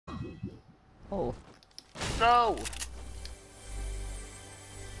Oh, No!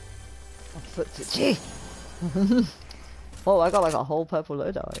 I flipped it. Gee! Oh, I got like a whole purple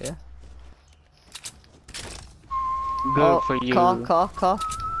loadout here. Good for you. Car.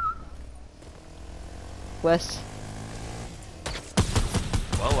 West.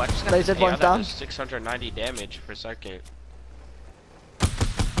 Whoa, I just got Laser this one's AI that down. does 690 damage per second.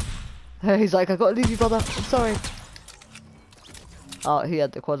 He's like, I gotta leave you, brother. I'm sorry. Oh, he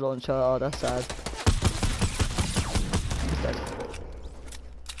had the quad launcher. Oh, that's sad. He's dead.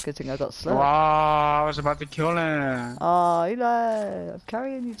 Good thing I got slow. Wow, I was about to kill him. Oh, Eli, I'm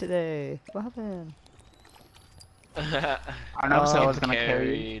carrying you today. What happened? I never said I was gonna carry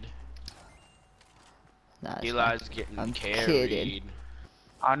you. Carried. Nah, it's Eli's fine. getting I'm carried. kidding.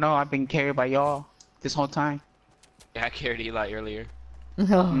 I know I've been carried by y'all this whole time. Yeah, I carried Eli earlier.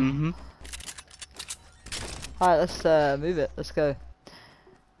 Mm-hmm. Alright, let's move it. Let's go.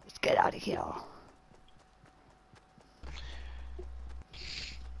 Let's get out of here.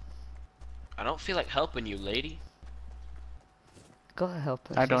 I don't feel like helping you, lady. Gotta help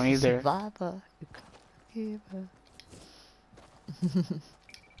us. I don't She's a either. Survivor. You can't give her.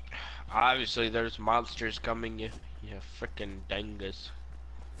 Obviously, there's monsters coming. You freaking dangus.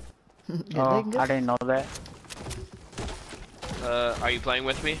 You Oh, think I it? didn't know that. Are you playing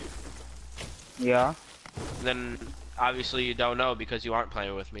with me? Yeah, Then obviously you don't know because you aren't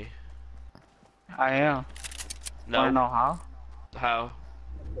playing with me. I am. No. Wanna know how? How?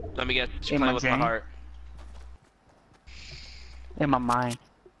 Let me get you In playing my with my game? heart. In my mind.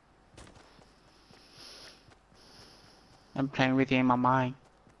 I'm playing with you in my mind.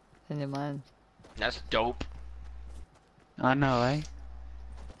 In your mind. That's dope. I know, right?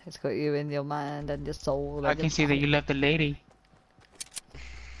 It's got you in your mind and your soul. I And can see that you left the lady.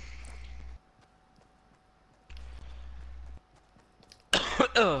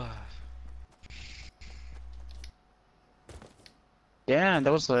 Damn,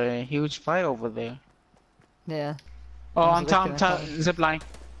 that was a huge fight over there. Yeah. Oh, I on was top, looking at that. zip line.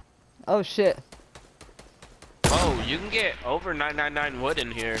 Oh shit. Oh, you can get over 999 wood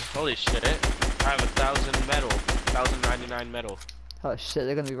in here. Holy shit. I have 1,000 metal. 1,099 metal. Oh shit,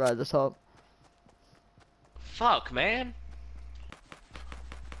 they're gonna be right at the top. Fuck, man.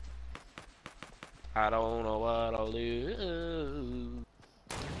 I don't know what I'll do.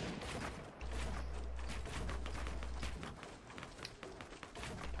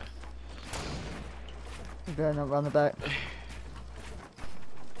 I'm going up round the back.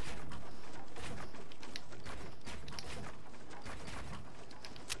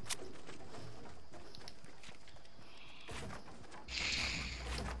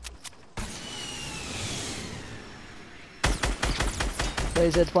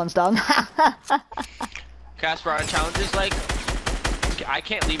 Lasered, one's down. Casper, our challenge is like... I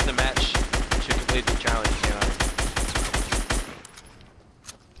can't leave the match to complete the challenge, can I?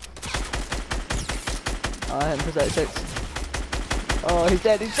 Oh, I hit him for 36. Oh, he's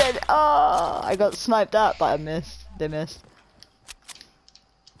dead, he's dead! Oh, I got sniped at, but I missed. They missed.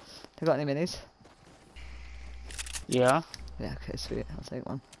 They got any minis? Yeah. Yeah, okay, sweet. I'll take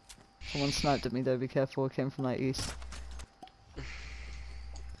one. Someone sniped at me though, be careful. It came from like east.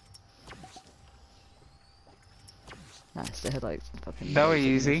 Nice, they had like fucking... That was loads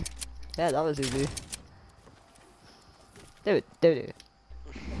of easy. minis. Yeah, that was easy. Do it, do it.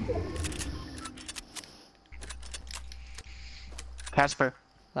 Casper,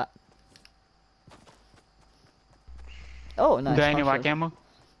 What? Oh, nice. got any marshal. rock ammo?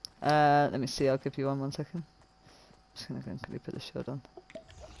 Let me see, I'll give you one second. Just gonna go and quickly put the shield on.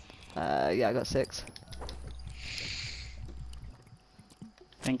 Yeah, I got 6.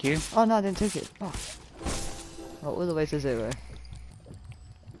 Thank you. Oh no, I didn't take it. Oh. Well, all the way to 0.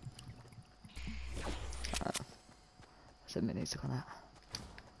 There's a mini stuck on that.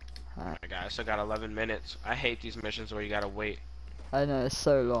 Alright. I still got 11 minutes. I hate these missions where you gotta wait. I know, it's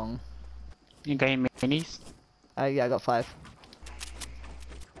so long. You got any minis? Yeah, I got 5.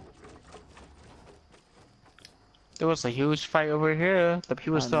 There was a huge fight over here. The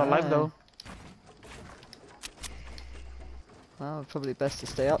people I still alive know. though. Well, probably best to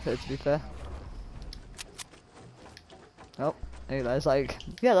stay up here, to be fair. Oh, Eli's like,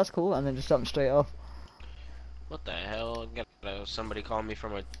 yeah, that's cool, and then just jump straight off. What the hell? Somebody called me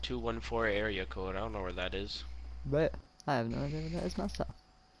from a 214 area code. I don't know where that is. But I have no idea where that is myself.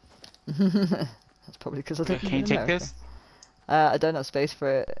 That's probably because I don't Can you take this? I don't have space for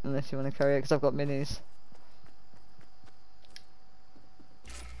it unless you want to carry it, because I've got minis.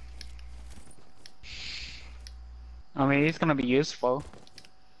 I mean, it's gonna be useful.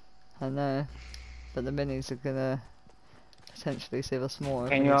 I know, but the minis are gonna potentially save us more.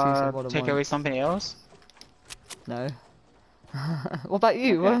 if Can we you need to use it more than take away once. something else? No. What about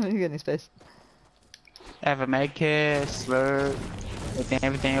you? Okay. Why haven't you got any space? I have a med kit, slurp,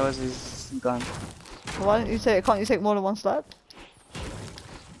 everything else is gone. Why don't you take? Can't you take more than one slab?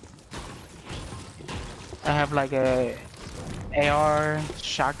 I have like a AR,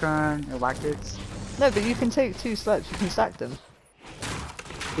 shotgun, and rockets. No, but you can take 2 slabs. You can stack them.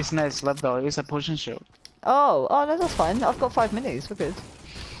 It's not a slurp though, it's a potion shield. Oh, no, that's fine. I've got 5 minis. We're good.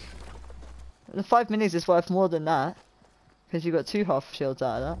 The 5 minis is worth more than that, because you got 2 half shields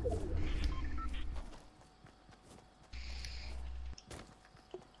out of that.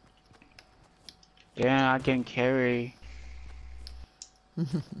 Yeah, I can carry.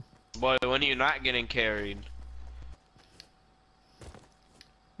 Boy, when are you not getting carried?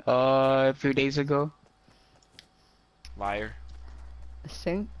 A few days ago. Liar. I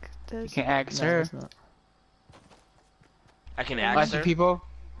think there's. You can ask No, her. there's not. I can Ask ask the her. people.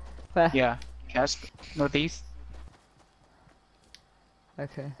 Where? Yeah, ask northeast.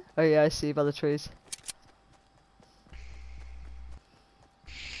 Okay. Oh yeah, I see by the trees.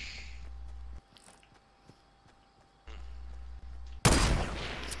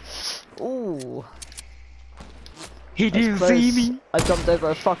 Ooh. He That was didn't close. see me. I jumped over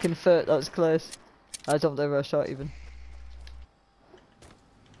a fucking foot. That was close. I jumped over a shot even.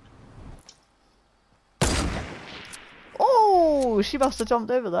 Oh, she must have jumped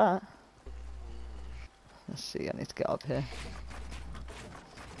over that. Let's see. I need to get up here.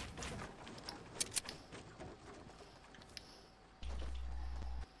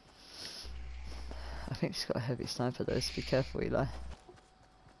 I think she's got a heavy sniper though, so be careful, Eli.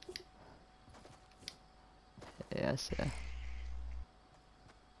 Yeah, I see her.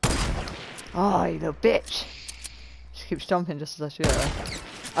 Oh, you little bitch! She keeps jumping just as I shoot her.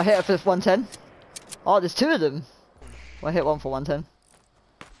 I hit her for 110. Oh, there's 2 of them. Well, I hit one for 110.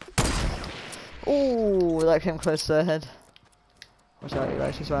 Ooh, that came close to her head. Watch out,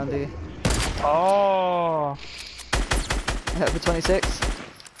 Eli, she's around you. Oh. I hit her for 26.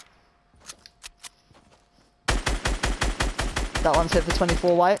 That one's hit for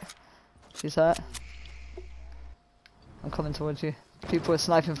 24 white. She's hurt. I'm coming towards you. People are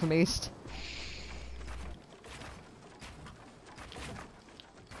sniping from east.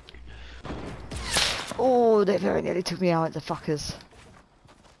 Oh, they very nearly took me out, the fuckers.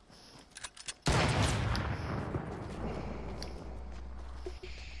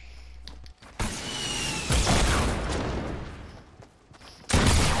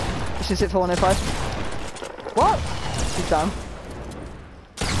 She's hit for 105. What? She's down.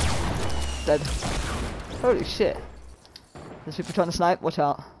 Dead. Holy shit. There's people trying to snipe, watch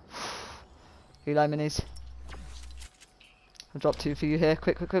out. Eli minis. I'll drop 2 for you here.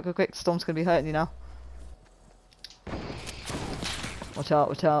 Quick, quick, quick, quick, quick. Storm's gonna be hurting you now. Watch out,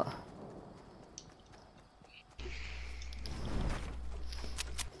 watch out.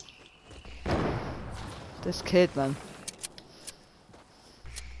 This kid, man.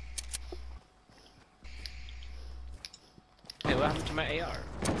 Hey, what happened to my AR?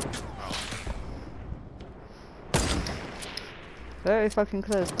 Very fucking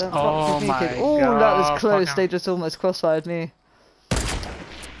close. Don't Oh fuck with me, kid. my Oh, that was God, close. fuck They 'em. just almost crossfired me.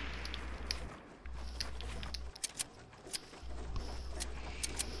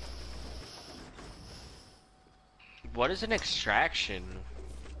 What is an extraction?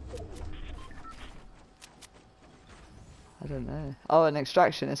 I don't know. Oh, an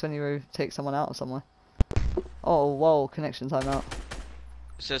extraction is when you take someone out of somewhere. Oh, whoa, connection timeout.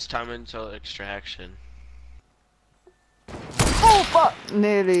 It says time until extraction. Oh, fuck!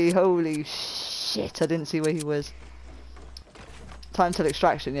 Nearly. Holy shit, I didn't see where he was. Time till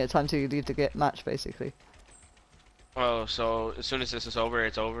extraction, yeah, time till you leave the match, basically. Oh, so as soon as this is over,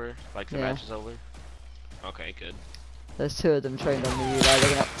 it's over? Like the Yeah. match is over? Okay, good. There's 2 of them trained on me. Like,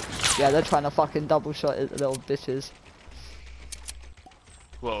 they're gonna... Yeah, they're trying to fucking double shot it, little bitches.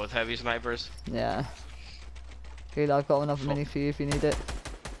 Whoa, with heavy snipers? Yeah. Eli, I've got another Fuck. mini for you if you need it.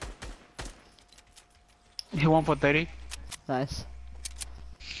 He won for 30. Nice.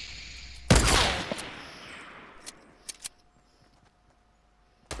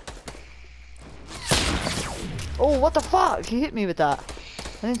 Oh, what the fuck? He hit me with that.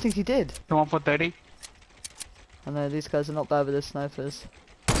 I didn't think he did. He won for 30. I know, these guys are not bad with their snipers.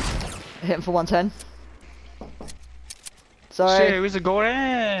 I hit him for 110. Sorry. Shit, we should go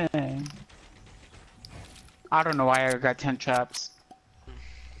in. I don't know why I got 10 traps.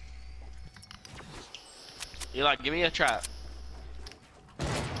 Eli, give me a trap.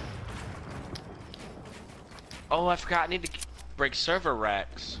 Oh, I forgot. I need to break server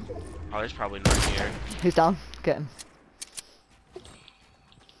racks. Oh, there's probably none here. He's down. Get him.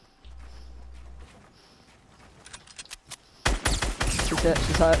 Yeah,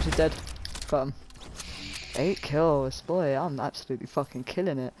 she's hurt, she's dead. Got him. 8 kills, boy, I'm absolutely fucking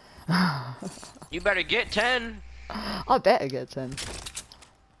killing it. You better get 10. I better get 10.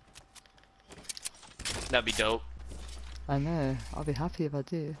 That'd be dope. I know, I'll be happy if I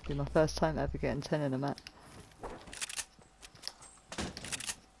do. It'll be my first time ever getting 10 in a match.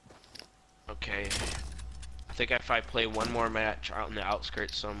 Okay. I think if I play one more match out in the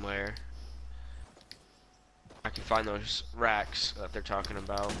outskirts somewhere, I can find those racks that they're talking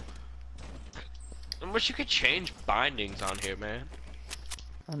about. I wish you could change bindings on here, man.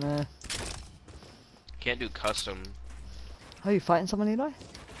 I know. Can't do custom. Are you fighting someone, Eli?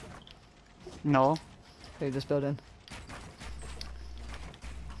 No. Or you just building?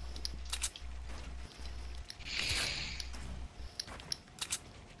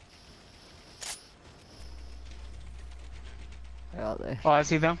 Where are they? Oh, I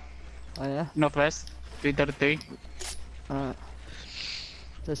see them. Oh yeah? Northwest. 333. Alright.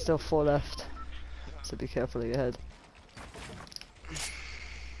 There's still 4 left. So be careful of your head.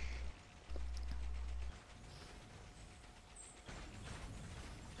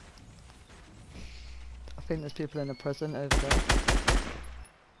 I think there's people in the prison over there.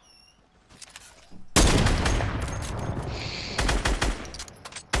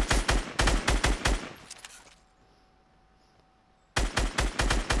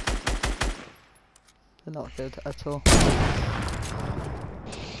 They're not good at all.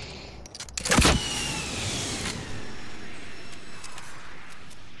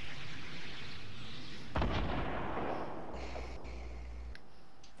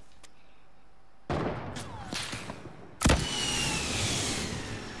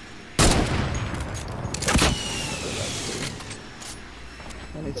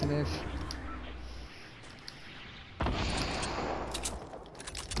 I need to move.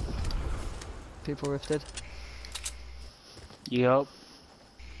 People rifted. Yup.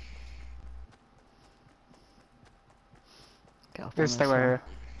 Get up on Just stay this right one. here.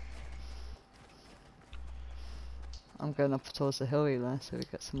 I'm going up towards the hill there so we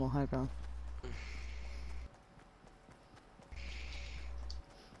get some more high ground.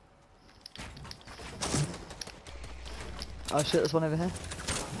 Oh shit, there's one over here.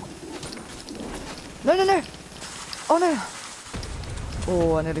 No, no, no! Oh no!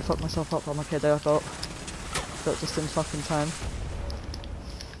 Oh, I nearly fucked myself up. I'm okay there, I got just in fucking time.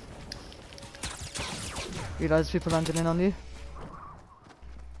 You guys, people landing in on you.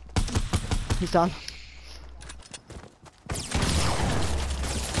 He's down.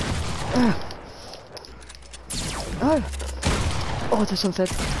 No! Oh, there's something.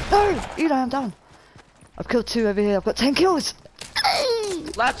 No! Eli, I'm down. I've killed 2 over here. I've got 10 kills!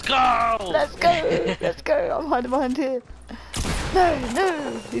 Let's go! Let's go! Let's go! I'm hiding behind here. No,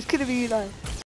 no! He's killing me, Eli.